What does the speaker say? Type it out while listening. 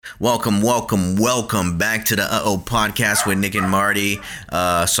Welcome back to the podcast with Nick and Marty.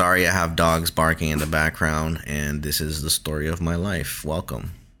 Sorry, I have dogs barking in the background, and this is the story of my life.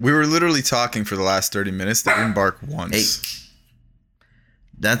 Welcome. We were literally talking for the last 30 minutes. They didn't bark once. Hey,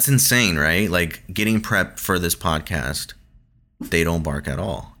 that's insane, right? Like, getting prepped for this podcast, they don't bark at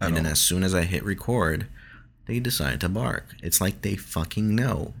all. And then as soon as I hit record, they decide to bark. It's like they fucking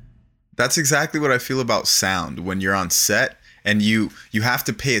know. That's exactly what I feel about sound when you're on set. And you have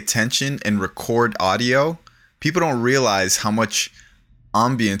to pay attention and record audio. People don't realize how much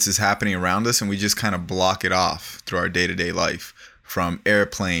ambience is happening around us, and we just kind of block it off through our day-to-day life. From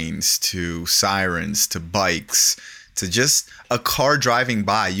airplanes to sirens to bikes to just a car driving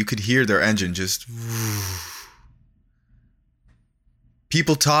by. You could hear their engine just...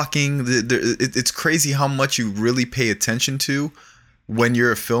 People talking. It's crazy how much you really pay attention to when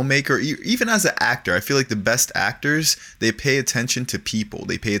you're a filmmaker, even as an actor. I feel like the best actors, they pay attention to people.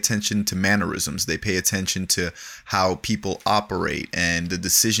 They pay attention to mannerisms. They pay attention to how people operate and the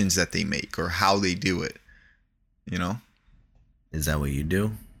decisions that they make or how they do it. You know? Is that what you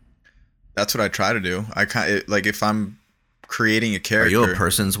do? That's what I try to do. Like if I'm creating a character. Are you a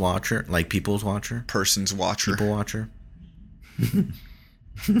person's watcher? Like people's watcher? Person's watcher. People watcher?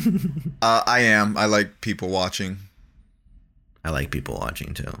 I am. I like people watching. I like people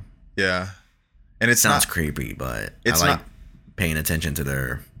watching too. Yeah. And it sounds creepy, but I like paying attention to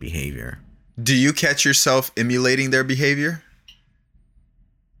their behavior. Do you catch yourself emulating their behavior?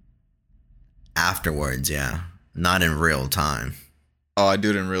 Afterwards, yeah. Not in real time. Oh, I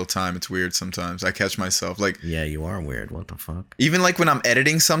do it in real time. It's weird sometimes. I catch myself like... Yeah, you are weird. What the fuck? Even like when I'm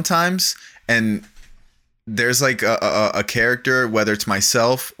editing sometimes and there's like a character, whether it's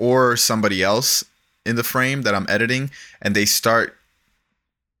myself or somebody else in the frame that I'm editing, and they start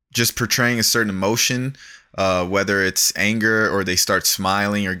just portraying a certain emotion, whether it's anger or they start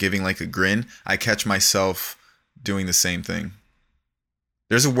smiling or giving like a grin, I catch myself doing the same thing.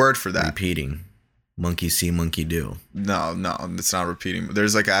 There's a word for that. Repeating. Monkey see, monkey do. No, it's not repeating.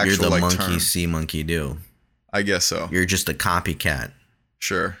 There's like an actual You're the like monkey term. See, monkey do. I guess so. You're just a copycat.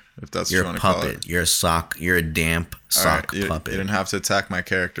 Sure, if that's you're what you a want to call puppet. it. You're a sock. You're a damp sock puppet. You didn't have to attack my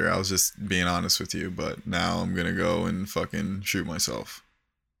character. I was just being honest with you. But now I'm gonna go and fucking shoot myself.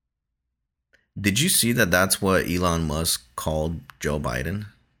 Did you see that? That's what Elon Musk called Joe Biden.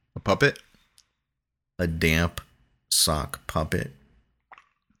 A puppet. A damp sock puppet.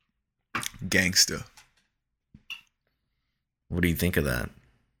 Gangsta. What do you think of that?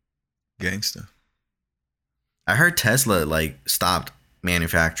 Gangsta. I heard Tesla stopped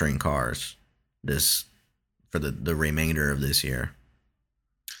manufacturing cars for the remainder of this year.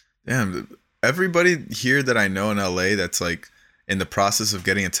 Damn, everybody here that I know in LA that's like in the process of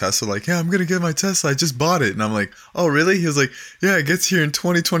getting a Tesla, like, yeah, I'm gonna get my Tesla. I just bought it. And I'm like, oh really? He was like, yeah, it gets here in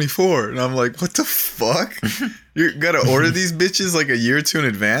 2024. And I'm like, what the fuck? You gotta order these bitches like a year or two in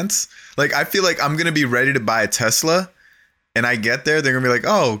advance? Like, I feel like I'm gonna be ready to buy a Tesla, and I get there, they're gonna be like,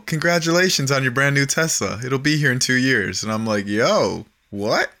 oh, congratulations on your brand new Tesla. It'll be here in 2 years. And I'm like, yo,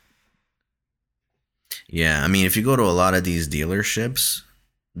 what? Yeah, I mean, if you go to a lot of these dealerships,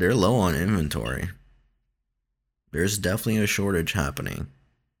 they're low on inventory. There's definitely a shortage happening.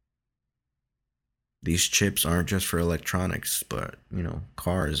 These chips aren't just for electronics, but,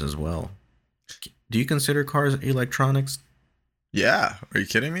 cars as well. Do you consider cars electronics? Yeah. Are you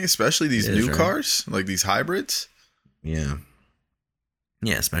kidding me? Especially these new cars, like these hybrids. Yeah.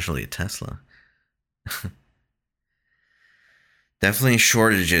 Yeah, especially a Tesla. Definitely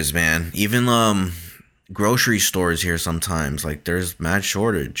shortages, man. Even grocery stores here sometimes, like, there's mad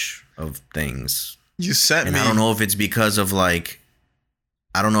shortage of things. You sent me. I don't know if it's because of there's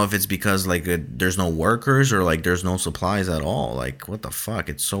no workers or like there's no supplies at all. Like, what the fuck?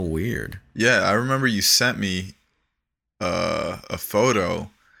 It's so weird. Yeah, I remember you sent me a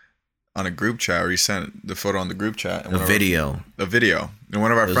photo on a group chat, or you sent the photo on the group chat. And a video. And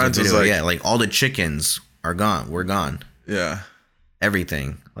one of our friends was like, yeah, like all the chickens are gone. We're gone. Yeah.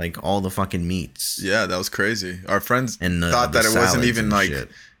 Everything. Like all the fucking meats. Yeah, that was crazy. Our friends and thought that it wasn't even like shit.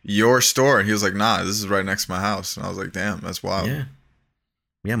 Your store. And he was like, nah, this is right next to my house. And I was like, damn, that's wild. Yeah.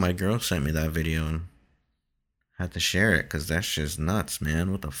 Yeah, my girl sent me that video and had to share it because that's just nuts,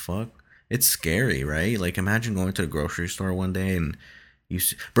 man. What the fuck? It's scary, right? Like, imagine going to the grocery store one day and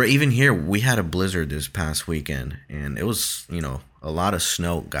but even here, we had a blizzard this past weekend, and it was, a lot of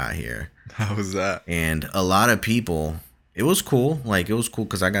snow got here. How was that? And a lot of people, it was cool. Like, it was cool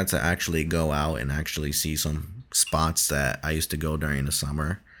because I got to actually go out and actually see some spots that I used to go during the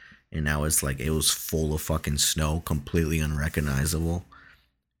summer. And now it's like, it was full of fucking snow, completely unrecognizable.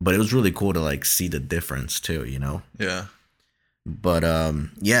 But it was really cool to like see the difference too, Yeah. But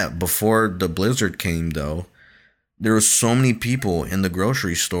yeah, before the blizzard came though, there was so many people in the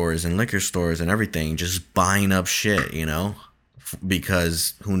grocery stores and liquor stores and everything just buying up shit,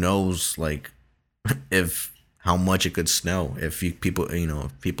 because who knows, like, if how much it could snow if if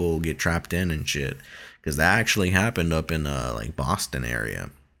people get trapped in and shit, because that actually happened up in like Boston area.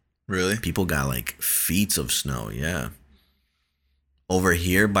 Really? People got like feet of snow. Yeah, over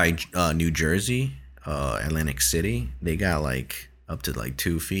here by New Jersey, Atlantic City, they got like up to like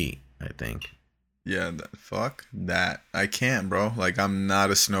 2 feet, I think. Yeah, fuck that. I can't, bro. Like, I'm not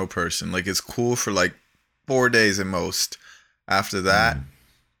a snow person. Like, it's cool for like 4 days at most. After that,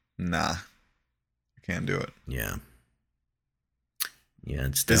 nah, I can't do it. Yeah, yeah,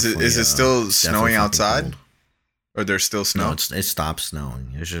 it's Is definitely. it still It's snowing definitely fucking outside, cold. or there's still No, snow? it stopped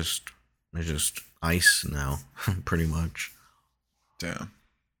snowing. It's just ice now, pretty much. Damn.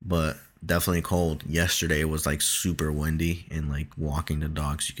 But definitely cold. Yesterday was like super windy, and like walking the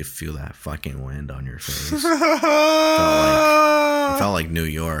dogs, you could feel that fucking wind on your face. It felt like New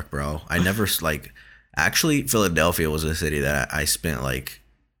York, bro. I never like. Actually, Philadelphia was a city that I spent like.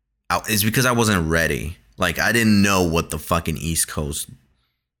 It's because I wasn't ready. Like, I didn't know what the fucking East Coast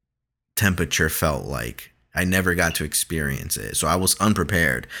temperature felt like. I never got to experience it. So I was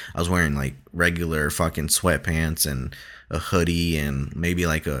unprepared. I was wearing like regular fucking sweatpants and a hoodie and maybe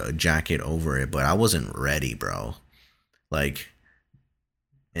like a jacket over it, but I wasn't ready, bro. Like,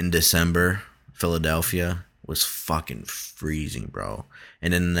 in December, Philadelphia was fucking freezing, bro.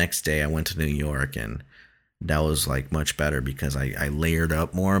 And then the next day I went to New York, and that was like much better because I layered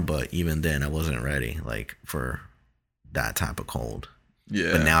up more, but even then I wasn't ready like for that type of cold.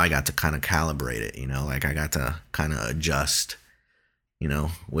 Yeah. But now I got to kind of calibrate it, like I got to kind of adjust,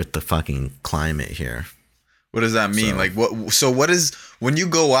 with the fucking climate here. What does that mean? So, Like, what? So what is when you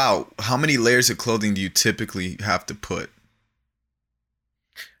go out? How many layers of clothing do you typically have to put?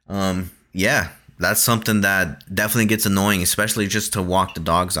 yeah, that's something that definitely gets annoying, especially just to walk the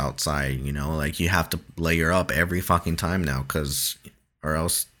dogs outside, like you have to layer up every fucking time now, or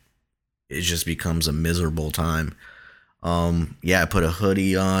else it just becomes a miserable time. Yeah, I put a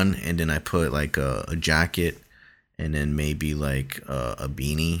hoodie on, and then I put like a jacket, and then maybe like a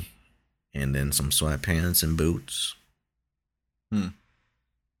beanie, and then some sweatpants and boots.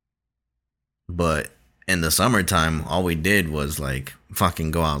 But in the summertime, all we did was like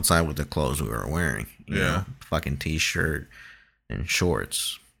fucking go outside with the clothes we were wearing. You know, fucking t-shirt and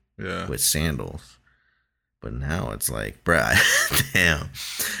shorts Yeah. with sandals. But now it's like, bruh, damn.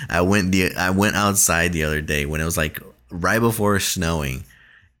 I went outside the other day when it was like right before snowing,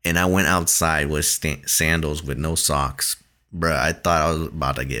 and I went outside with sandals with no socks. Bruh, I thought I was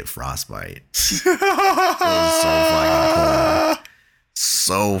about to get frostbite. It was so fucking cold.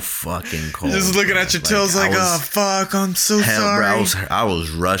 So fucking cold. Just looking at your toes like, oh fuck, I'm so sorry. Bro, I was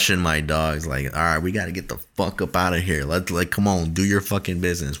rushing my dogs like, all right, we gotta get the fuck up out of here. Let's come on, do your fucking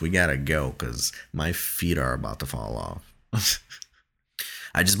business. We gotta go because my feet are about to fall off.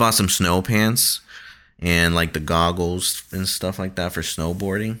 I just bought some snow pants and like the goggles and stuff like that for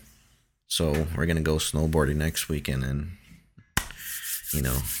snowboarding. So we're gonna go snowboarding next weekend and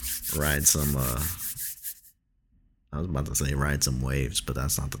ride some I was about to say ride some waves, but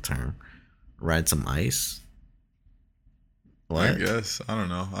that's not the term. Ride some ice? What? I guess. I don't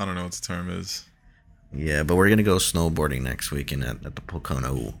know. I don't know what the term is. Yeah, but we're going to go snowboarding next weekend at the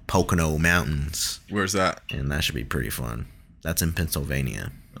Pocono Mountains. Where's that? And that should be pretty fun. That's in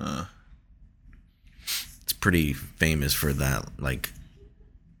Pennsylvania. It's pretty famous for that. Like,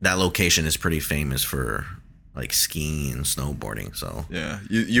 that location is pretty famous for like skiing and snowboarding. So yeah,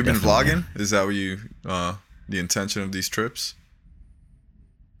 you've been vlogging? Is that what you the intention of these trips?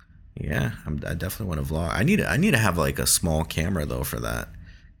 Yeah, I definitely want to vlog. I need to have like a small camera though for that,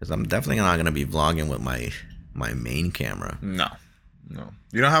 because I'm definitely not gonna be vlogging with my main camera. No,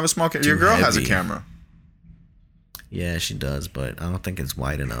 you don't have a small camera. Your girl has a camera. Yeah, she does, but I don't think it's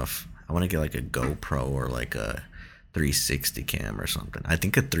wide enough. I want to get like a GoPro or like a 360 cam or something. I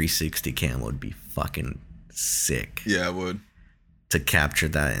think a 360 cam would be fucking sick. Yeah, it would. To capture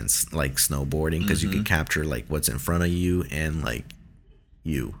that in like snowboarding, because you can capture like what's in front of you and like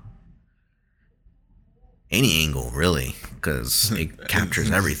you. Any angle really, because it captures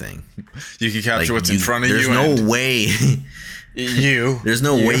everything. You can capture like, what's in front of you. There's no way. There's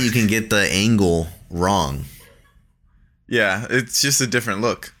no way you can get the angle wrong. Yeah, it's just a different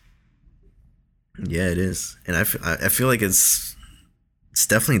look. Yeah, it is, and I feel like it's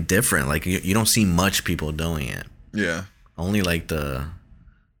definitely different. Like you don't see much people doing it. Yeah. Only like the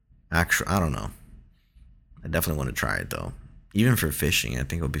actual. I don't know. I definitely want to try it though. Even for fishing, I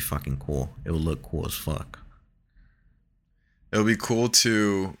think it would be fucking cool. It would look cool as fuck. It'll be cool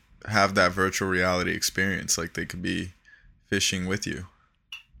to have that virtual reality experience. Like they could be fishing with you.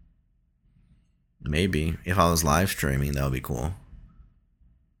 Maybe if I was live streaming, that would be cool.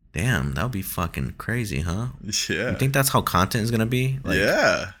 Damn, that would be fucking crazy, huh? Yeah. You think that's how content is gonna be? Like,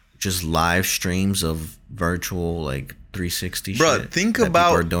 yeah. just live streams of virtual like 360 Bruh, shit think that about-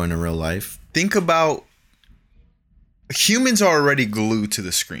 people are doing in real life. Think about humans are already glued to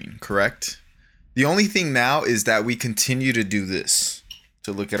the screen, correct? The only thing now is that we continue to do this,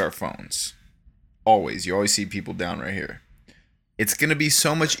 to look at our phones. Always. You always see people down right here. It's going to be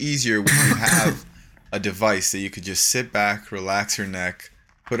so much easier when you have a device that you could just sit back, relax your neck,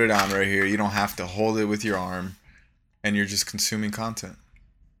 put it on right here. You don't have to hold it with your arm, and you're just consuming content.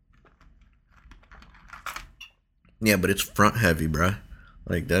 Yeah, but it's front heavy, bruh.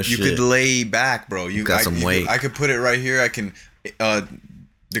 Like that You shit. could lay back, bro. You got some weight. I could put it right here. I can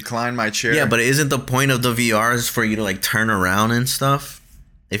decline my chair. Yeah, but isn't the point of the VR is for you to like turn around and stuff?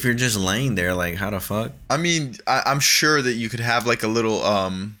 If you're just laying there, like how the fuck? I mean, I'm sure that you could have like a little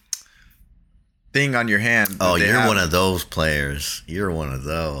thing on your hand. that Oh, they you're have. one of those players. You're one of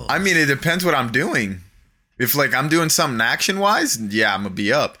those. I mean, it depends what I'm doing. If like I'm doing something action wise, yeah, I'm gonna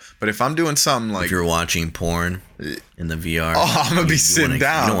be up. But if I'm doing something like if you're watching porn in the VR, oh, I'm gonna be you sitting wanna,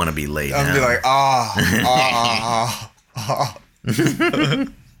 down. You don't want to be laid I'm down. gonna be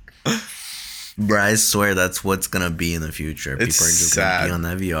like Bro, I swear that's what's gonna be in the future. People are It's just sad. gonna be on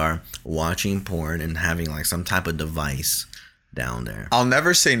that VR, watching porn and having like some type of device down there. I'll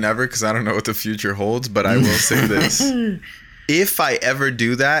never say never because I don't know what the future holds, but I will say this. If I ever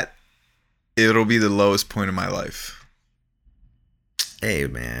do that, it'll be the lowest point of my life. Hey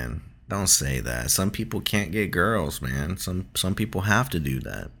man, don't say that. Some people can't get girls, man. Some people have to do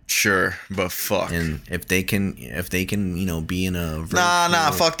that. Sure, but fuck. And if they can, you know, be in a Nah,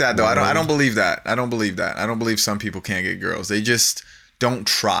 virtual fuck that though. I don't world- believe that. I don't believe some people can't get girls. They just don't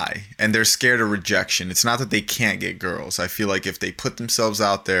try and they're scared of rejection. It's not that they can't get girls. I feel like if they put themselves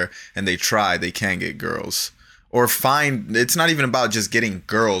out there and they try, they can get girls. Or find, it's not even about just getting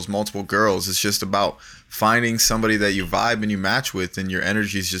girls, multiple girls. It's just about finding somebody that you vibe and you match with and your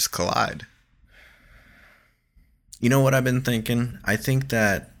energies just collide. You know what I've been thinking? I think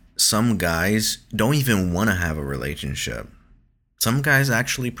that some guys don't even want to have a relationship. Some guys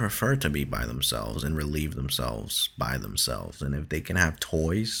actually prefer to be by themselves and relieve themselves by themselves. And if they can have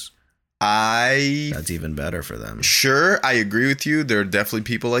toys, that's even better for them. Sure, I agree with you. There are definitely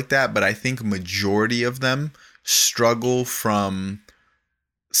people like that, but I think majority of them struggle from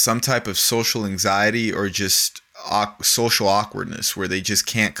some type of social anxiety or just social awkwardness where they just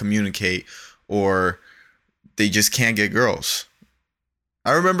can't communicate or they just can't get girls.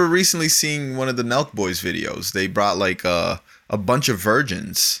 I remember recently seeing one of the Nelk Boys videos. They brought like a bunch of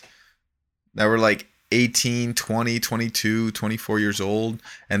virgins that were like 18, 20, 22, 24 years old.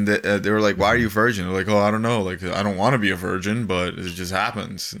 And they were like, why are you virgin? They're like, oh, I don't know. Like, I don't want to be a virgin, but it just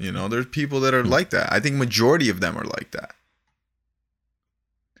happens. You know, there's people that are like that. I think majority of them are like that.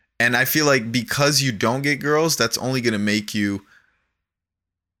 And I feel like because you don't get girls, that's only going to make you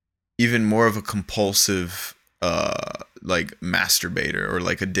even more of a compulsive, like masturbator or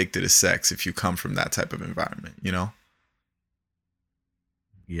like addicted to sex if you come from that type of environment, you know?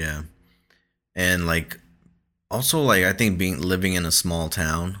 Yeah. And like also like I think living in a small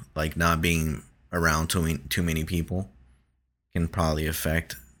town, like not being around too many people can probably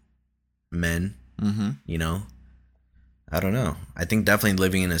affect men, you know? I don't know. I think definitely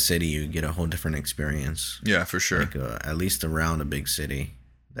living in a city you get a whole different experience. Yeah, for sure. Like at least around a big city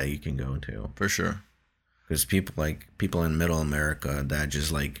that you can go to. For sure. Because people in middle America that just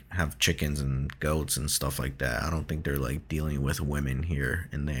like have chickens and goats and stuff like that, I don't think they're like dealing with women here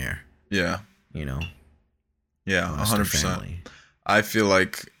and there. Yeah. You know? Yeah, Unless they're 100%. family. I feel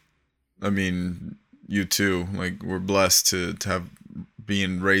like, I mean, you too, like we're blessed to have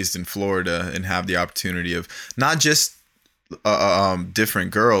being raised in Florida and have the opportunity of not just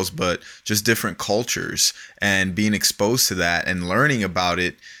different girls, but just different cultures and being exposed to that and learning about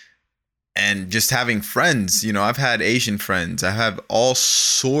it and just having friends. You know, I've had Asian friends. I have all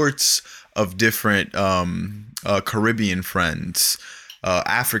sorts of different Caribbean friends,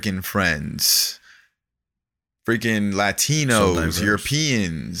 African friends, freaking Latinos,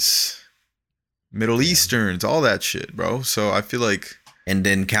 Europeans, Middle Easterns, all that shit, bro. So I feel like, and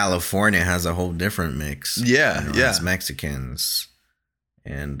then California has a whole different mix. Yeah, you know, yeah. It's Mexicans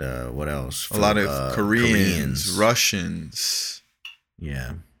and what else? a lot of Koreans, Russians,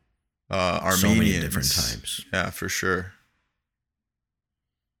 yeah, Armenians. So many different types. Yeah, for sure.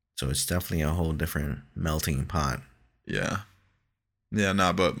 So it's definitely a whole different melting pot. Yeah,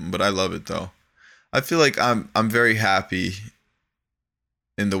 nah, but I love it though. I feel like I'm very happy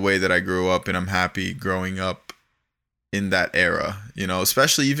in the way that I grew up, and I'm happy growing up in that era, you know,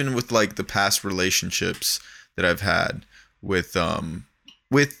 especially even with like the past relationships that I've had with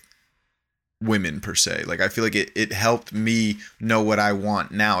women per se. Like I feel like it helped me know what I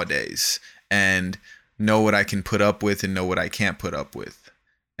want nowadays and know what I can put up with and know what I can't put up with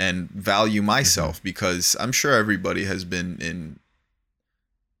and value myself, because I'm sure everybody has been in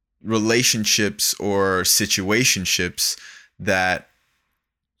relationships or situationships that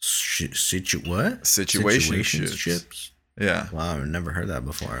situationships. Yeah. Wow, I've never heard that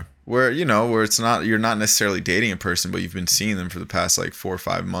before. Where, you know, where it's not, you're not necessarily dating a person, but you've been seeing them for the past like 4 or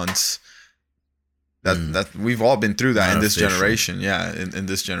 5 months. That we've all been through that Not in this official. generation. Yeah, in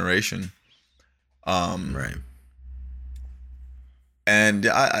this generation. Right. And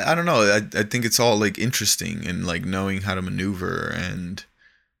I don't know. I think it's all like interesting and like knowing how to maneuver, and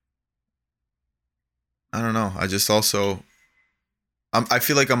I don't know. I just also I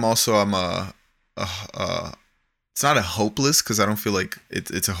feel like I'm a it's not a hopeless, because I don't feel like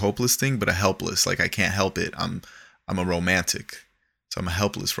it's a hopeless thing, but a helpless. Like I can't help it. I'm a romantic, so I'm a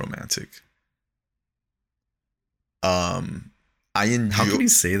helpless romantic. I enjoy. How can you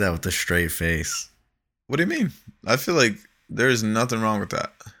say that with a straight face? What do you mean? I feel like there's nothing wrong with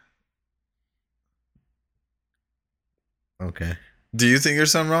that. Okay. Do you think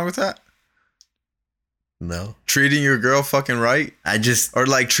there's something wrong with that? No. Treating your girl fucking right? I just Or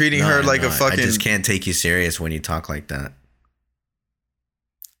like treating her like a fucking... I just can't take you serious when you talk like that.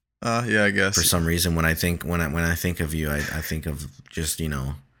 Yeah, I guess. For some reason, when I think of you, I think of just, you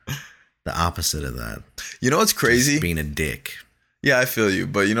know, the opposite of that. You know what's crazy? Just being a dick. Yeah, I feel you.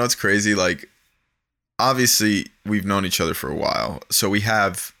 But you know what's crazy? Like, obviously, we've known each other for a while. So we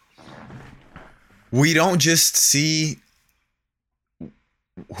don't just see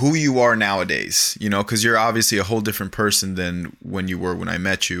who you are nowadays, you know, because you're obviously a whole different person than when you were when I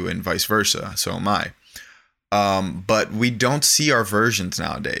met you, and vice versa. So am I. But we don't see our versions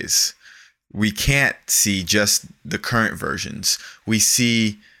nowadays. We can't see just the current versions. We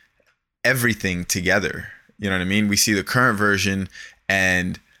see everything together. You know what I mean? We see the current version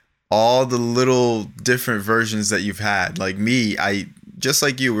and all the little different versions that you've had. Like me, just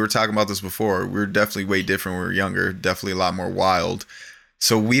like you, we were talking about this before. We were definitely way different when we were younger, definitely a lot more wild.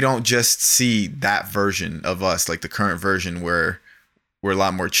 So we don't just see that version of us, like the current version where we're a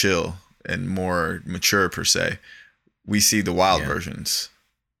lot more chill and more mature per se. We see the wild versions.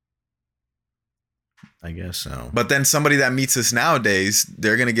 I guess so. But then somebody that meets us nowadays,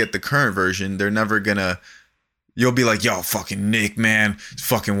 they're going to get the current version. They're never going to, you'll be like, yo, fucking Nick, man, it's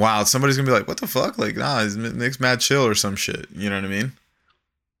fucking wild. Somebody's going to be like, what the fuck? Like, nah, Nick's mad chill or some shit. You know what I mean?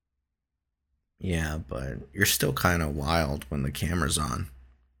 Yeah, but you're still kind of wild when the camera's on.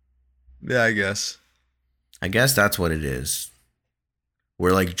 Yeah, I guess. I guess that's what it is.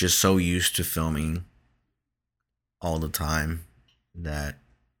 We're like just so used to filming all the time that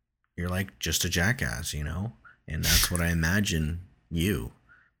you're like just a jackass, you know? And that's what I imagine you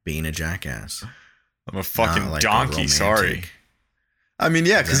being, a jackass. I'm a fucking like donkey, sorry. I mean,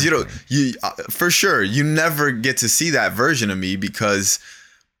 yeah, because you for sure, you never get to see that version of me, because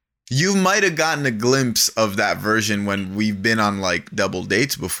you might have gotten a glimpse of that version when we've been on like double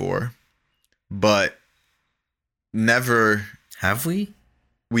dates before, but never. Have we?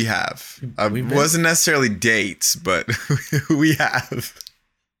 We have. It wasn't necessarily dates, but we have.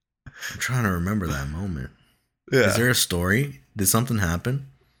 I'm trying to remember that moment. Yeah. Is there a story? Did something happen?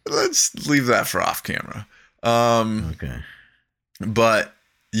 Let's leave that for off camera. Okay. But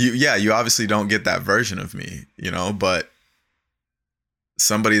you obviously don't get that version of me, you know, but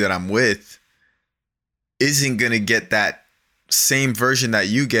somebody that I'm with isn't going to get that same version that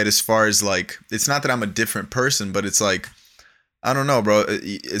you get, as far as like, it's not that I'm a different person, but it's like, I don't know, bro.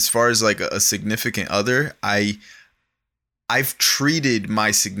 As far as like a significant other, I've treated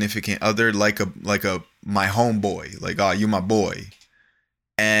my significant other like my homeboy, like, oh, you my boy.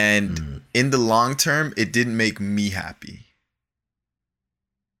 And in the long term, it didn't make me happy.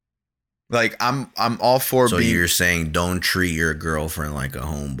 Like I'm all for so being. So you're saying don't treat your girlfriend like a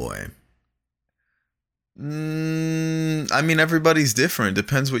homeboy. I mean, everybody's different.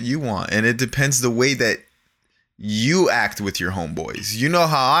 Depends what you want, and it depends the way that you act with your homeboys. You know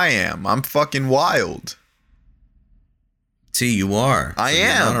how I am. I'm fucking wild. See, you are. I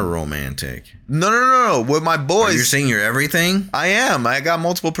am. You're not a romantic. No. With my boys. You're saying you're everything? I am. I got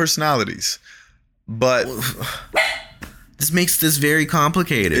multiple personalities. But this makes this very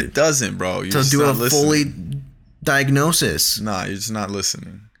complicated. It doesn't, bro. You're to do a fully diagnosis. Nah, you're just not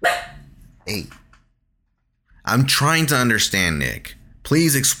listening. Hey. I'm trying to understand, Nick.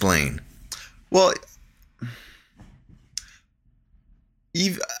 Please explain. Well,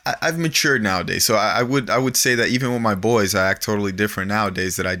 I've matured nowadays, so I would say that even with my boys, I act totally different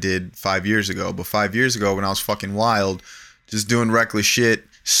nowadays than I did 5 years ago. But 5 years ago, when I was fucking wild, just doing reckless shit,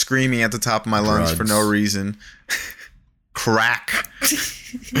 screaming at the top of my lungs for no reason, crack.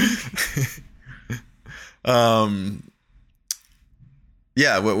 um,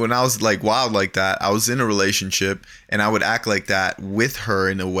 yeah, when I was like wild like that, I was in a relationship, and I would act like that with her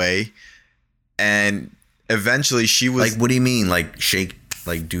in a way, and eventually she was Like, what do you mean? Like,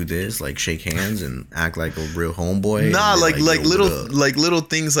 do this, like shake hands and act like a real homeboy? nah, And be like "Yo, what little up?" like little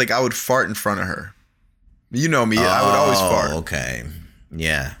things, like I would fart in front of her. You know me, I would always fart. Okay.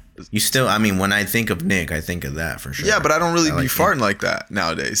 Yeah. You still, I mean, when I think of Nick, I think of that for sure. Yeah, but I don't really I be like farting like that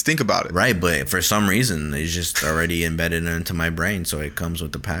nowadays. Think about it. Right, but for some reason, it's just already embedded into my brain, so it comes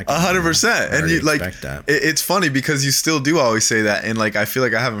with the package. 100%. And you like that. it's funny because you still do always say that, and like I feel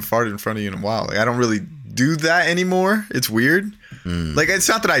like I haven't farted in front of you in a while. Like I don't really do that anymore. It's weird. Like it's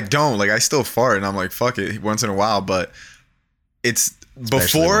not that I don't. Like I still fart, and I'm like fuck it once in a while, but it's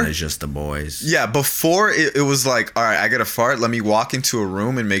Especially before when it's just the boys. yeah, before it was like, all right, I gotta fart. Let me walk into a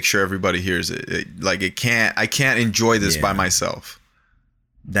room and make sure everybody hears it. I can't enjoy this by myself.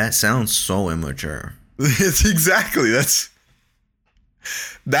 That sounds so immature. It's exactly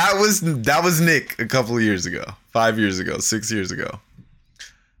that was Nick a couple of years ago, 5 years ago, 6 years ago.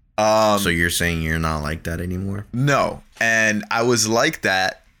 So you're saying you're not like that anymore? No, and I was like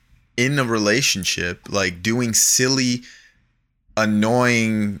that in a relationship, like doing silly,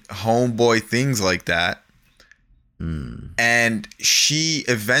 annoying homeboy things like that. And she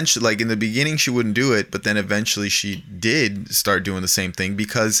eventually, like in the beginning she wouldn't do it, but then eventually she did start doing the same thing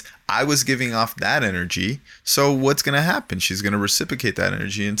because I was giving off that energy. So what's going to happen? She's going to reciprocate that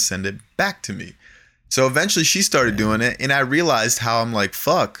energy and send it back to me. So eventually she started doing it, and I realized how I'm like,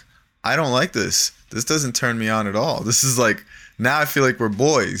 fuck, I don't like this. This doesn't turn me on at all. This is like, now I feel like we're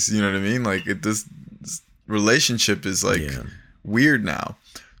boys. You know what I mean? Like this relationship is like weird now.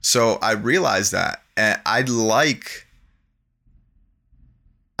 So I realized that, and I like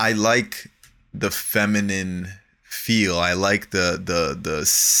the feminine feel. I like the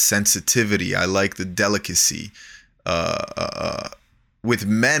sensitivity. I like the delicacy. With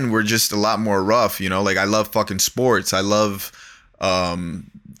men, we're just a lot more rough, you know? Like I love fucking sports. I love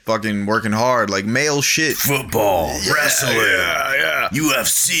fucking working hard, like male shit. Football, wrestling,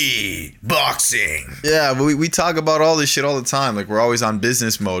 UFC, boxing. Yeah, but we talk about all this shit all the time. Like we're always on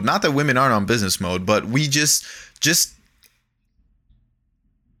business mode. Not that women aren't on business mode, but we just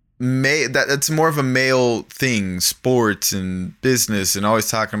that's more of a male thing. Sports and business, and always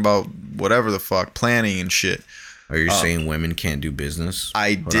talking about whatever the fuck, planning and shit. Are you saying women can't do business?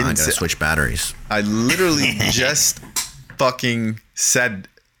 I Hold on, didn't I gotta switch batteries. I literally just fucking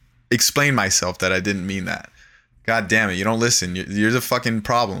explain myself that I didn't mean that. God damn it, you don't listen. You're the fucking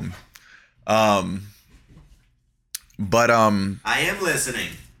problem. I am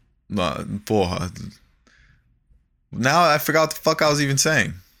listening. Porra. Now I forgot what the fuck I was even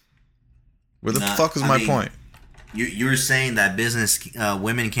saying. Where the fuck was my point? You were saying that business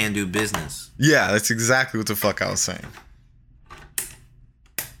women can't do business. Yeah, that's exactly what the fuck I was saying.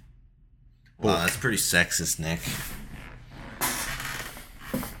 Wow, that's pretty sexist, Nick.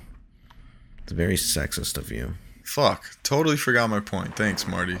 It's very sexist of you. Fuck, totally forgot my point. Thanks,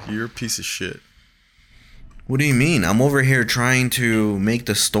 Marty. You're a piece of shit. What do you mean? I'm over here trying to make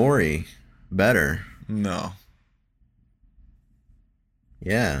the story better. No.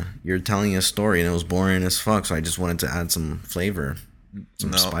 Yeah, you're telling a story and it was boring as fuck, so I just wanted to add some flavor,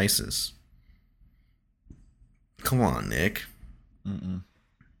 some spices. Come on, Nick.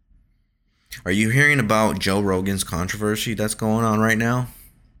 Are you hearing about Joe Rogan's controversy that's going on right now?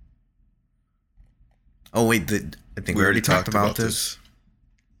 Oh wait, I think we already talked about this.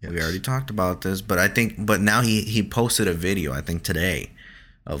 Yes. We already talked about this, but now he posted a video, I think today,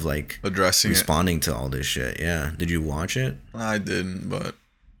 of like responding to all this shit. Yeah, did you watch it? I didn't, but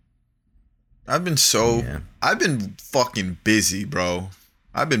I've been fucking busy, bro.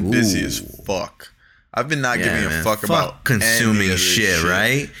 I've been busy as fuck. I've been not giving a fuck about consuming shit,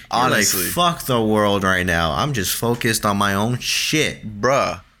 right? Honestly, you're like, fuck the world right now. I'm just focused on my own shit,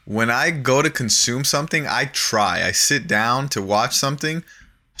 bruh. When I go to consume something, I sit down to watch something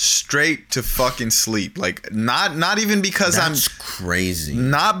straight to fucking sleep. Like not even because That's crazy.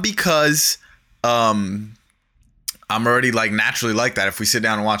 Not because I'm already like naturally like that if we sit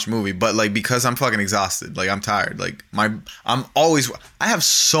down and watch a movie, but like because I'm fucking exhausted. Like I'm tired. Like I have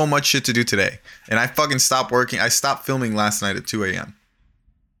so much shit to do today, and I fucking stopped working. I stopped filming last night at 2 a.m.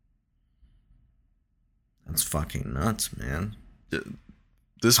 That's fucking nuts, man.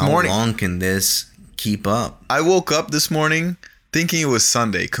 This morning, how long can this keep up? I woke up this morning thinking it was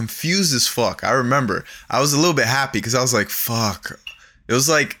Sunday, confused as fuck. I remember I was a little bit happy because I was like, fuck. It was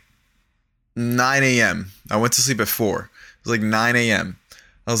like 9 a.m. I went to sleep at 4. It was like 9 a.m.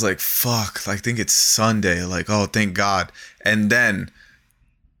 I was like, fuck, I think it's Sunday. Like, oh, thank God. And then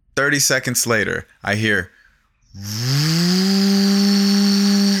 30 seconds later, I hear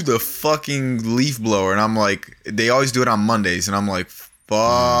the fucking leaf blower. And I'm like, they always do it on Mondays. And I'm like,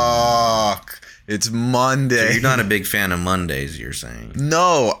 fuck, it's Monday. So you're not a big fan of Mondays, you're saying?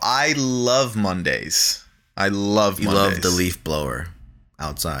 No, I love Mondays. I love You Mondays. love the leaf blower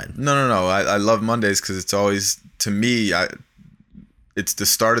outside. No. I love Mondays because it's always, to me, it's the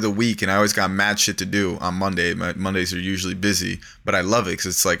start of the week, and I always got mad shit to do on Monday. My Mondays are usually busy, but I love it because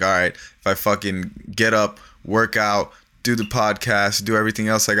it's like, all right, if I fucking get up, work out, do the podcast, do everything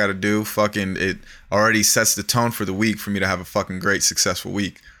else I got to do, fucking it already sets the tone for the week for me to have a fucking great, successful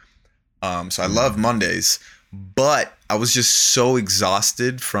week. So I love Mondays, but I was just so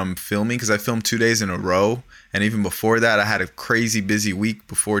exhausted from filming because I filmed 2 days in a row, and even before that, I had a crazy busy week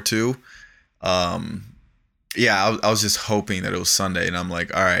before too. Yeah, I was just hoping that it was Sunday, and I'm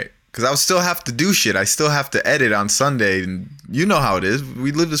like, all right, because I would still have to do shit. I still have to edit on Sunday, and you know how it is.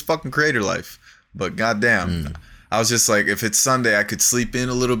 We live this fucking creator life. But goddamn, I was just like, if it's Sunday, I could sleep in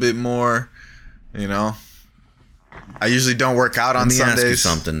a little bit more, you know. I usually don't work out on Sundays. Let me ask you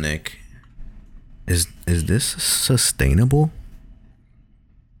something, Nick. Is this sustainable?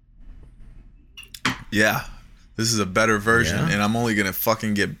 Yeah, this is a better version, Yeah? and I'm only gonna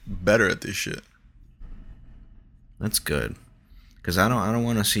fucking get better at this shit. That's good. Because I don't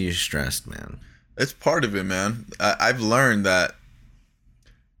want to see you stressed, man. It's part of it, man. I've learned that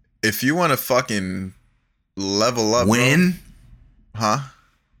if you want to fucking level up, Win? huh?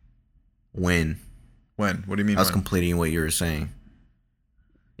 Win. When? What do you mean? I was when? completing what you were saying.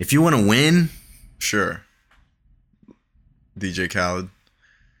 If you want to win, Sure. DJ Khaled.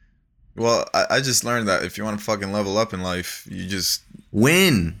 Well, I just learned that if you want to fucking level up in life, you just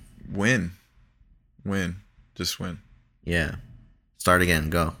win. win. Just win. Yeah. Start again.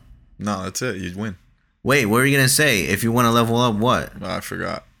 Go. No, that's it. You win. Wait, what were you going to say? If you want to level up, what? Oh, I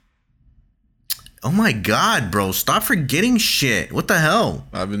forgot. Oh my God, bro. Stop forgetting shit. What the hell?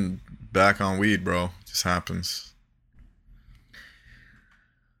 I've been back on weed, bro. It just happens.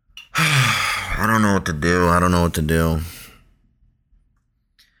 I don't know what to do.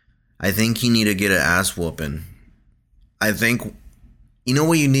 I think you need to get an ass whooping. I think, you know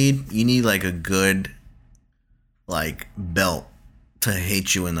what you need? You need like a good, like, belt to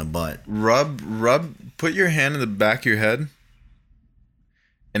hit you in the butt. Put your hand in the back of your head.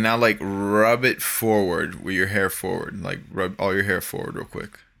 And now, like, rub it forward with your hair forward. Like, rub all your hair forward real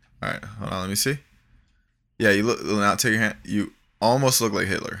quick. All right, hold on, let me see. Yeah, you look, now take your hand. You almost look like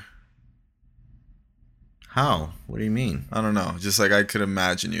Hitler. How? What do you mean? I don't know. Just like I could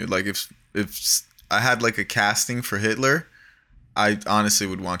imagine you. Like if I had like a casting for Hitler, I honestly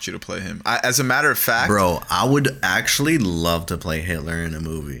would want you to play him. As a matter of fact, Bro, I would actually love to play Hitler in a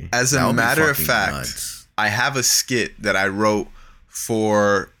movie. As That a would be matter of fucking fact, nuts. I have a skit that I wrote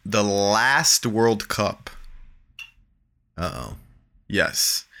for the last World Cup. Uh-oh.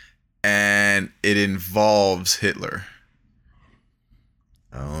 Yes. And it involves Hitler.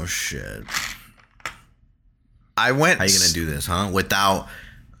 Oh, shit. I went How you gonna do this, huh? Without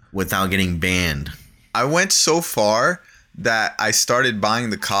getting banned. I went so far that I started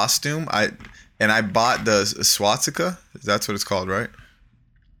buying the costume. I bought the swastika. That's what it's called, right?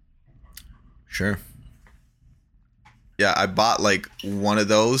 Sure. Yeah, I bought like one of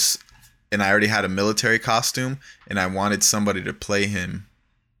those, and I already had a military costume, and I wanted somebody to play him.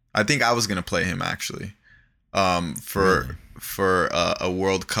 I think I was gonna play him actually, for a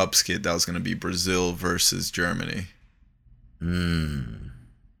World Cup skit that was gonna be Brazil versus Germany.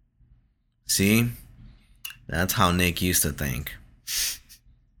 See? That's how Nick used to think.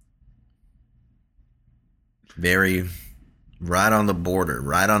 Very right on the border,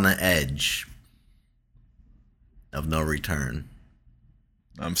 right on the edge of no return.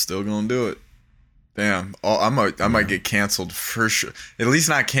 I'm still gonna do it. Damn, I might get canceled for sure. At least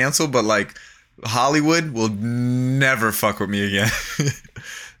not canceled, but like Hollywood will never fuck with me again.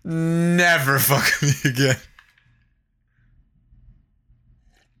 Never fuck with me again.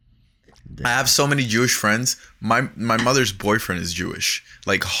 I have so many Jewish friends. My mother's boyfriend is Jewish,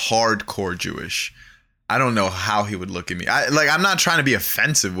 like hardcore Jewish. I don't know how he would look at me. I'm not trying to be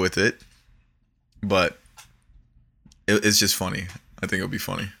offensive with it, but it's just funny. I think it'll be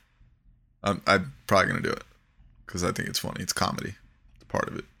funny. I'm probably gonna do it because I think it's funny. It's comedy. It's part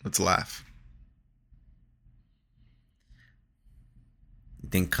of it. Let's laugh. You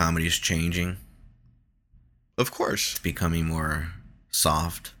think comedy is changing? Of course. It's becoming more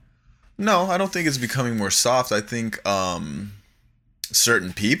soft. No, I don't think it's becoming more soft. I think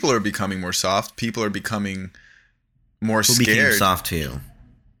certain people are becoming more soft. People are becoming more Who became scared. soft to you?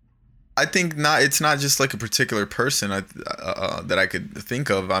 I think not. It's not just like a particular person that I could think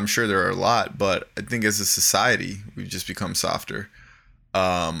of. I'm sure there are a lot, but I think as a society, we've just become softer.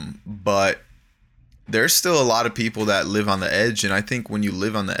 But there's still a lot of people that live on the edge, and I think when you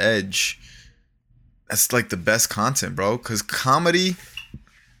live on the edge, that's like the best content, bro. Because comedy,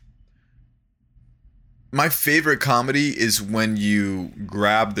 my favorite comedy is when you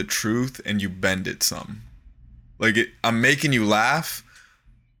grab the truth and you bend it some. Like I'm making you laugh,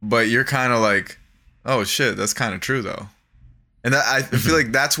 but you're kind of like, oh shit, that's kind of true though. And I feel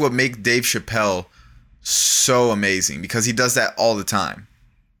like that's what makes Dave Chappelle so amazing, because he does that all the time.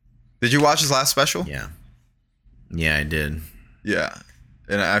 Did you watch his last special? Yeah, I did. Yeah.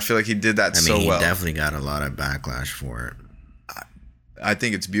 And I feel like he did that I mean, so well. He definitely got a lot of backlash for it. I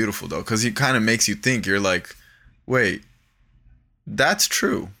think it's beautiful though, because he kind of makes you think. You're like, wait, that's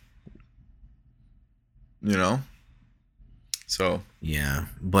true. You know? So. Yeah.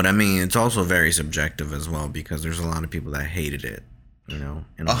 But I mean, it's also very subjective as well, because there's a lot of people that hated it. You know,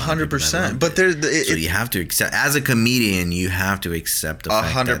 100%. But there's so you have to accept, as a comedian, you have to accept the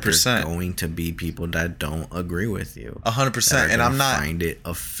fact 100%. that there's going to be people that don't agree with you. 100%. And I'm not find it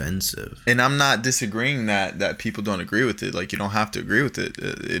offensive. And I'm not disagreeing that people don't agree with it. Like, you don't have to agree with it.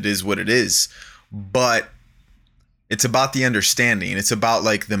 It is what it is. But it's about the understanding. It's about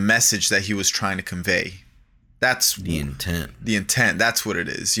like the message that he was trying to convey. That's the intent. The intent. That's what it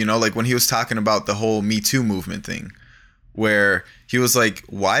is. You know, like when he was talking about the whole Me Too movement thing, where he was like,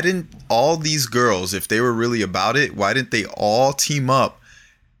 why didn't all these girls, if they were really about it, why didn't they all team up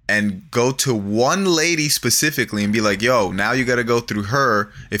and go to one lady specifically and be like, yo, now you got to go through her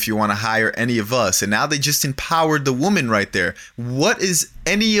if you want to hire any of us? And now they just empowered the woman right there. What is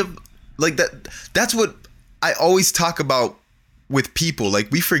any of, like, that? That's what I always talk about with people. Like,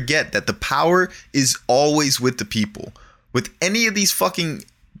 we forget that the power is always with the people. With any of these fucking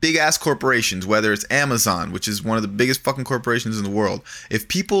big ass corporations, whether it's Amazon, which is one of the biggest fucking corporations in the world, if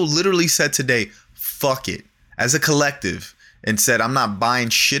people literally said today, fuck it, as a collective, and said, I'm not buying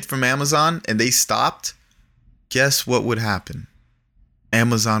shit from Amazon, and they stopped, guess what would happen?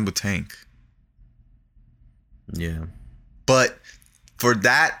 Amazon would tank. Yeah. But for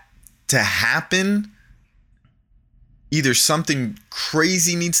that to happen, either something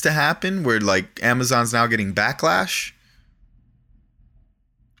crazy needs to happen where like Amazon's now getting backlash,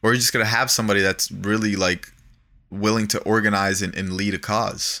 or you're just going to have somebody that's really like willing to organize and lead a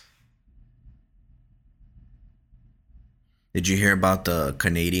cause. Did you hear about the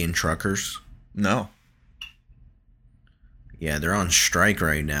Canadian truckers? No. Yeah, they're on strike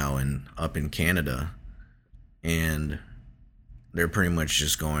right now up in Canada. And they're pretty much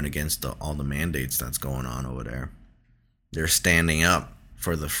just going against all the mandates that's going on over there. They're standing up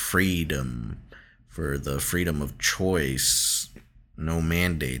for the freedom of choice. No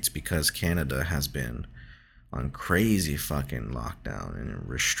mandates, because Canada has been on crazy fucking lockdown and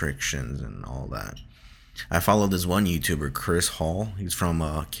restrictions and all that. I follow this one YouTuber, Chris Hall. He's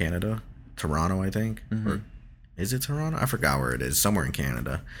from Canada, Toronto, I think. Mm-hmm. Or is it Toronto? I forgot where it is, somewhere in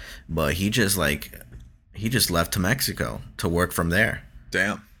Canada. But he just left to Mexico to work from there.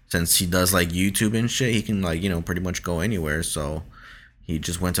 Damn. Since he does like YouTube and shit, he can like, you know, pretty much go anywhere. So he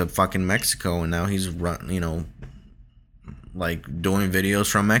just went to fucking Mexico, and now he's like doing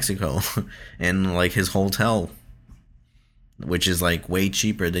videos from Mexico and like his hotel, which is like way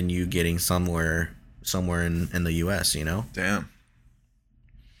cheaper than you getting somewhere in the US, you know? Damn.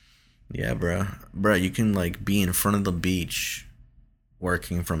 Yeah, bro, you can like be in front of the beach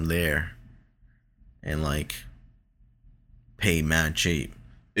working from there and like pay mad cheap.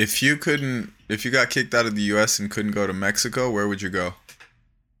 If you got kicked out of the US and couldn't go to Mexico, where would you go?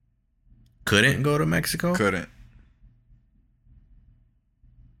 Couldn't go to Mexico? Couldn't.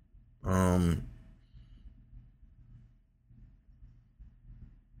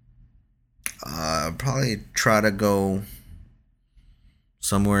 Probably try to go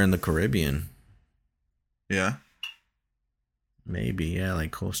somewhere in the Caribbean. Yeah. Maybe, yeah,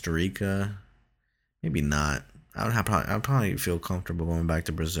 like Costa Rica. Maybe not. I'd probably feel comfortable going back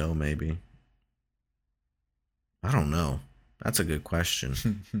to Brazil, maybe. I don't know. That's a good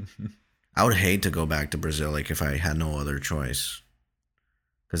question. I would hate to go back to Brazil, like if I had no other choice.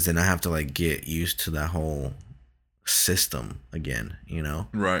 Because then I have to like get used to that whole system again, you know?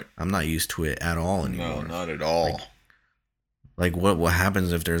 Right. I'm not used to it at all anymore. No, not at all. Like what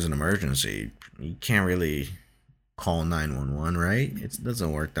happens if there's an emergency? You can't really call 911, right? It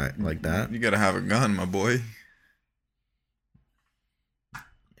doesn't work like that. You gotta have a gun, my boy.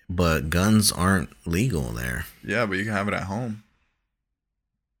 But guns aren't legal there. Yeah, but you can have it at home.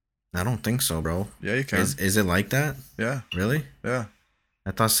 I don't think so, bro. Yeah, you can. Is it like that? Yeah, Really? yeah,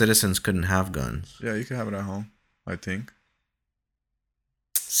 I thought citizens couldn't have guns. yeah. You can have it at home. I think.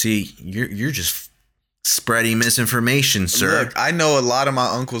 See, you're just spreading misinformation, sir. Look, I know a lot of my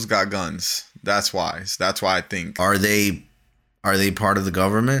uncles got guns. That's why. That's why I think. Are they part of the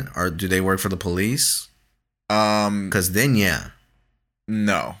government, or do they work for the police? Because then, yeah.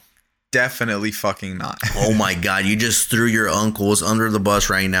 No, definitely fucking not. Oh my god, you just threw your uncles under the bus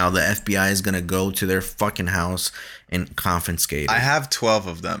right now. The FBI is gonna go to their fucking house and confiscate it. I have 12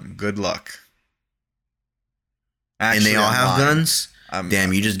 of them. Good luck. Actually, and they all have guns?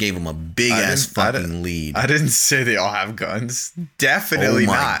 Damn, you just gave them a big ass fucking lead. I didn't say they all have guns. Definitely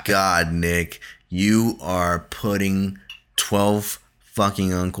not. Oh my god, Nick. You are putting 12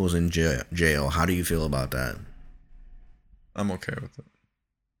 fucking uncles in jail. How do you feel about that? I'm okay with it.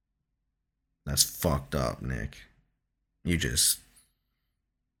 That's fucked up, Nick. You just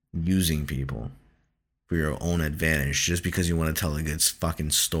using people for your own advantage just because you want to tell a good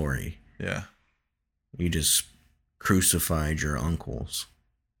fucking story. Yeah. You just crucified your uncles.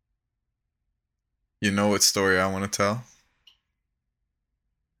 You know what story I want to tell?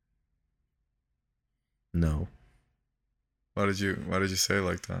 No. Why did you say it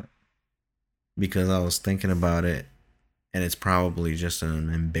like that? Because I was thinking about it, and it's probably just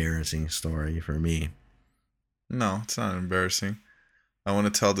an embarrassing story for me. No, it's not embarrassing. I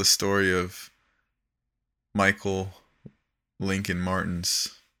want to tell the story of Michael Lincoln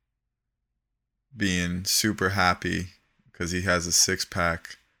Martins being super happy because he has a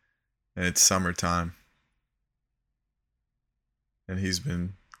 6-pack and it's summertime. And he's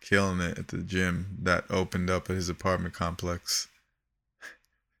been killing it at the gym that opened up at his apartment complex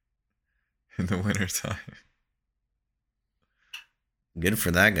in the wintertime. Good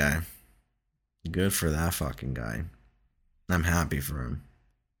for that guy. Good for that fucking guy. I'm happy for him.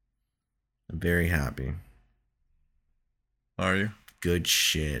 I'm very happy. Are you? Good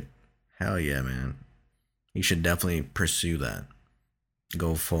shit. Hell yeah, man. He should definitely pursue that.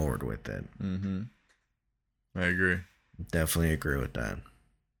 Go forward with it. Mm-hmm. I agree. Definitely agree with that.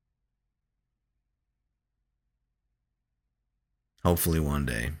 Hopefully one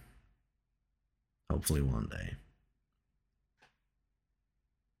day. Hopefully one day.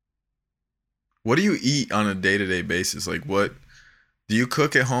 What do you eat on a day-to-day basis? Like, what do you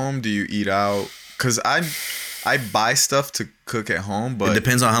cook at home? Do you eat out? Because I buy stuff to cook at home, but it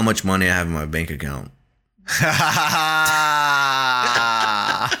depends on how much money I have in my bank account.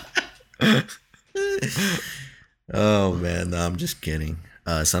 Oh man, no, I'm just kidding.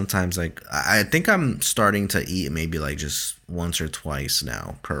 Sometimes, like, I think I'm starting to eat maybe like just once or twice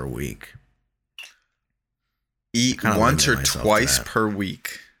now per week. Eat once or twice per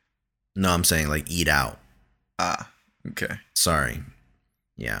week. No, I'm saying like eat out. Ah, okay. Sorry.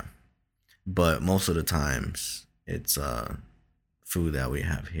 Yeah. But most of the times it's food that we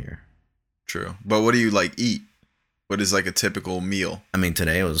have here. True. But what do you like eat? What is like a typical meal? I mean,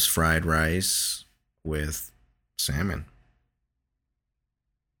 today it was fried rice with salmon.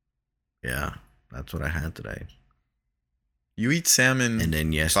 Yeah, that's what I had today. You eat salmon and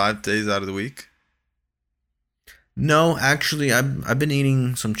then 5 days out of the week? No, actually, I've been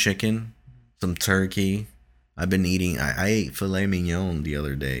eating some chicken, some turkey. I've been eating. I ate filet mignon the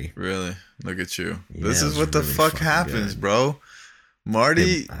other day. Really? Look at you. Yeah, this is what the fuck happens, good. Bro.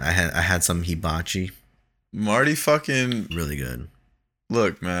 Marty. I had some hibachi. Marty fucking really good.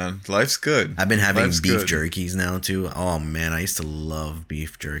 Look, man, life's good. I've been having beef jerkies now too. Oh man, I used to love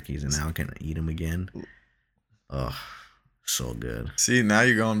beef jerkies, and now I can eat them again. Oh, so good. See, now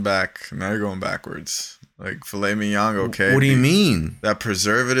you're going back. Now you're going backwards. Like filet mignon, okay. What do you mean? That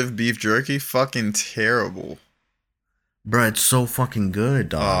preservative beef jerky, fucking terrible. Bro, it's so fucking good,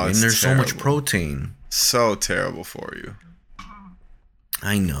 dog. Oh, and there's terrible. So much protein. So terrible for you.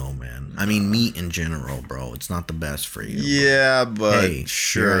 I know, man. I mean, meat in general, bro. It's not the best for you. Yeah, but hey,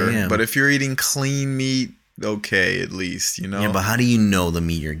 sure. But if you're eating clean meat, okay, at least, you know? Yeah, but how do you know the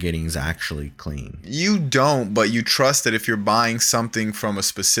meat you're getting is actually clean? You don't, but you trust that if you're buying something from a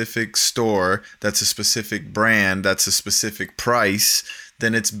specific store, that's a specific brand, that's a specific price,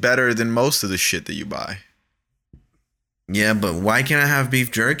 then it's better than most of the shit that you buy. Yeah, but why can't I have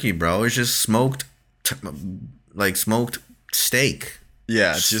beef jerky, bro? It's just smoked steak.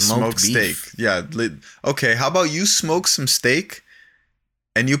 Yeah, it's just smoked steak. Yeah. Okay, how about you smoke some steak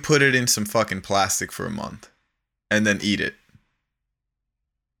and you put it in some fucking plastic for a month and then eat it?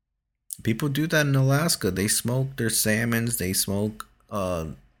 People do that in Alaska. They smoke their salmons. They smoke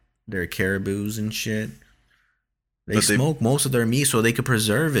their caribous and shit. They But smoke most of their meat so they could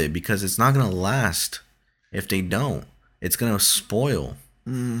preserve it because it's not gonna last if they don't. It's gonna spoil.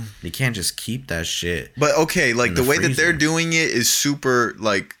 They can't just keep that shit. But okay, like in the way that they're freezer. doing it is super,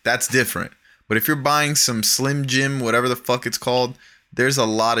 like, that's different. But if you're buying some Slim Jim, whatever the fuck it's called, there's a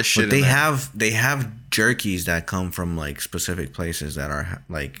lot of shit But in there. they have jerkies that come from like specific places that are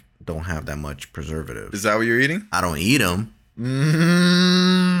like don't have that much preservatives. Is that what you're eating? I don't eat them,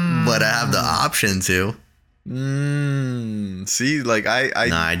 Mm. but I have the option to. See, like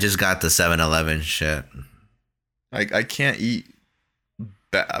Nah, I just got the 7-Eleven shit. I can't eat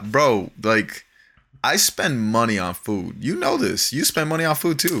that, bro. Like, I spend money on food. You know this. You spend money on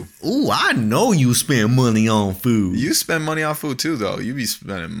food too. Ooh, I know you spend money on food. You spend money on food too, though. You be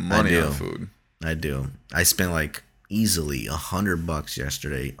spending money do. on food. I do. I spent like easily $100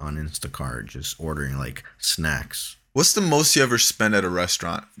 yesterday on Instacart just ordering like snacks. What's the most you ever spend at a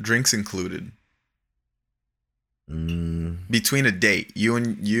restaurant, drinks included, between a date, you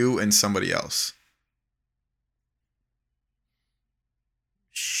and somebody else?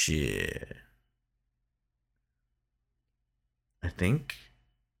 Shit. I think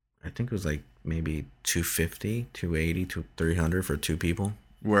it was like maybe 250, 280, 300 for two people.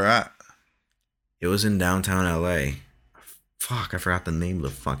 Where at? It was in downtown LA. Fuck, I forgot the name of the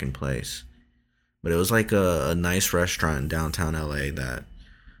fucking place. But it was like a nice restaurant in downtown LA that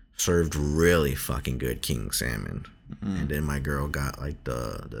served really fucking good king salmon. And then my girl got like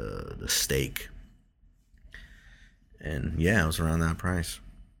the steak. And yeah, it was around that price.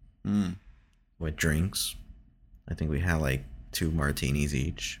 With drinks. I think we had like 2 martinis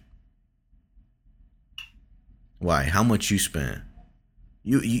each. Why? How much you spent?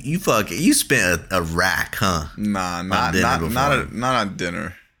 You spent a rack, huh? Nah, not at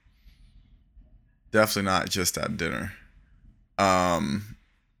dinner. Definitely not just at dinner. Bro,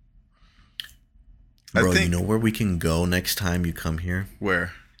 I think, you know where we can go next time you come here?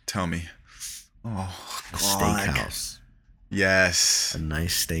 where? Tell me. Oh, A God. steakhouse. Yes. A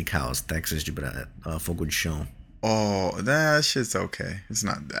nice steakhouse. Texas de Fogo de Chão. Oh, that shit's okay. It's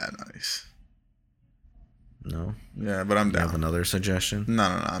not that nice. No? Yeah, but I'm You have down. another suggestion? No,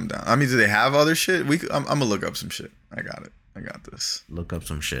 I'm down. I mean, do they have other shit? I'm gonna look up some shit. I got it. I got this. Look up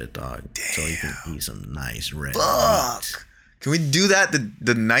some shit, dog. So you can eat some nice red Fuck. meat. Can we do that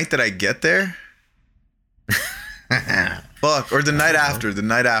the night that I get there? Fuck. Or the night after. The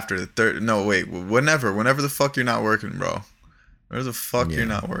night after. The third. No, wait. Whenever the fuck you're not working, bro. Whenever the fuck Yeah. you're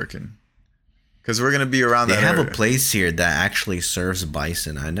not working. Because we're gonna be around They that have area. a place here that actually serves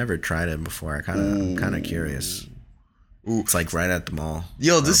bison. I never tried it before. I'm kind of curious. Ooh. It's like right at the mall.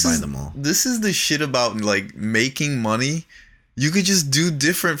 Yo, or this by is the mall. this is the shit about like making money. You could just do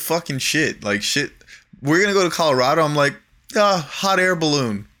different fucking shit. Like shit. We're gonna go to Colorado. I'm like, hot air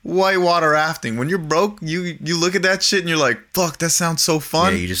balloon, whitewater rafting. When you're broke, you look at that shit and you're like, fuck, that sounds so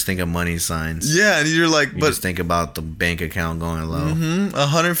fun. Yeah, you just think of money signs. Yeah, and you're like, You but just think about the bank account going low.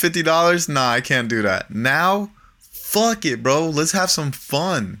 $150? Nah, I can't do that. Now, fuck it, bro. Let's have some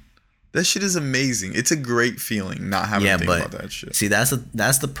fun. That shit is amazing. It's a great feeling not having Yeah, to think but about that shit. see, that's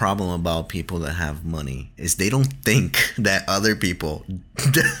the problem about people that have money is they don't think that other people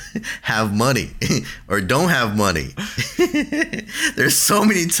have money or don't have money. There's so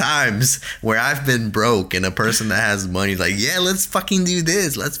many times where I've been broke and a person that has money is like, yeah, let's fucking do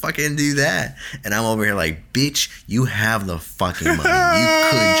this, let's fucking do that, and I'm over here like, bitch, you have the fucking money. You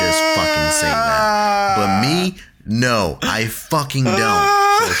could just fucking say that, but me, no, I fucking don't.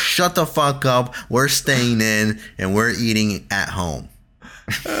 So shut the fuck up. We're staying in and we're eating at home.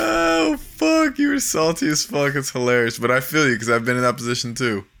 Oh, fuck. You were salty as fuck. It's hilarious. But I feel you because I've been in that position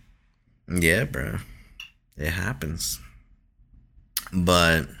too. Yeah, bro. It happens.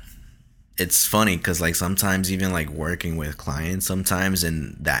 But it's funny because like sometimes even like working with clients sometimes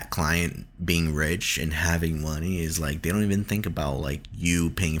and that client being rich and having money is like they don't even think about like you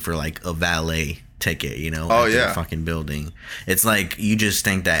paying for like a valet ticket, you know? Oh, at their yeah. fucking building. It's like you just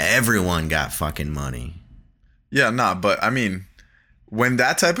think that everyone got fucking money. Yeah, nah, but I mean, when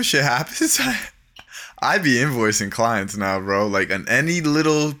that type of shit happens, I be invoicing clients now, bro. Like on any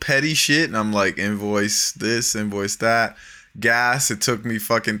little petty shit, and I'm like, invoice this, invoice that. Gas, it took me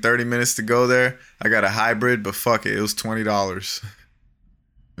fucking 30 minutes to go there. I got a hybrid, but fuck it, it was $20.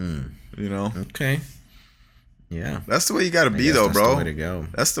 You know? Okay. Yeah. That's the way you gotta I be guess though, that's bro. the way to go.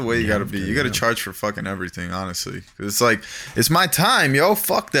 That's the way you You gotta have be. to, You gotta yeah. charge for fucking everything, honestly. 'Cause it's like, it's my time, yo.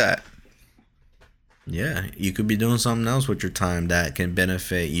 Fuck that. Yeah, you could be doing something else with your time that can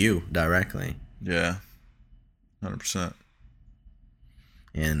benefit you directly. Yeah. 100%.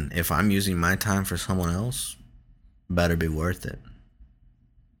 And if I'm using my time for someone else, better be worth it.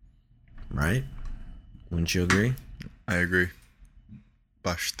 Right? Wouldn't you agree? I agree.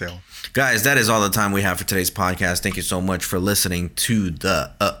 Pastel. Guys, that is all the time we have for today's podcast. Thank you so much for listening to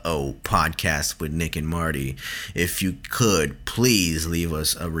the podcast with Nick and Marty. If you could, please leave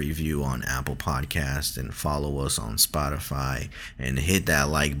us a review on Apple Podcasts and follow us on Spotify and hit that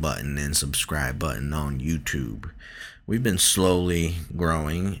like button and subscribe button on YouTube. We've been slowly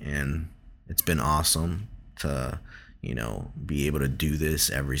growing, and it's been awesome to, be able to do this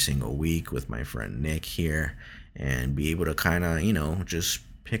every single week with my friend Nick here. And be able to kind of, just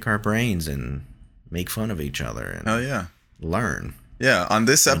pick our brains and make fun of each other and learn. Yeah, on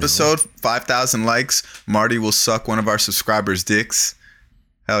this episode, 5,000 likes, Marty will suck one of our subscribers' dicks.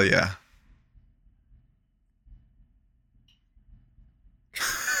 Hell yeah.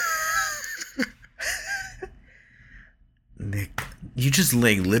 Nick, you just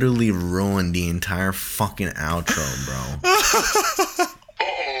literally ruined the entire fucking outro, bro.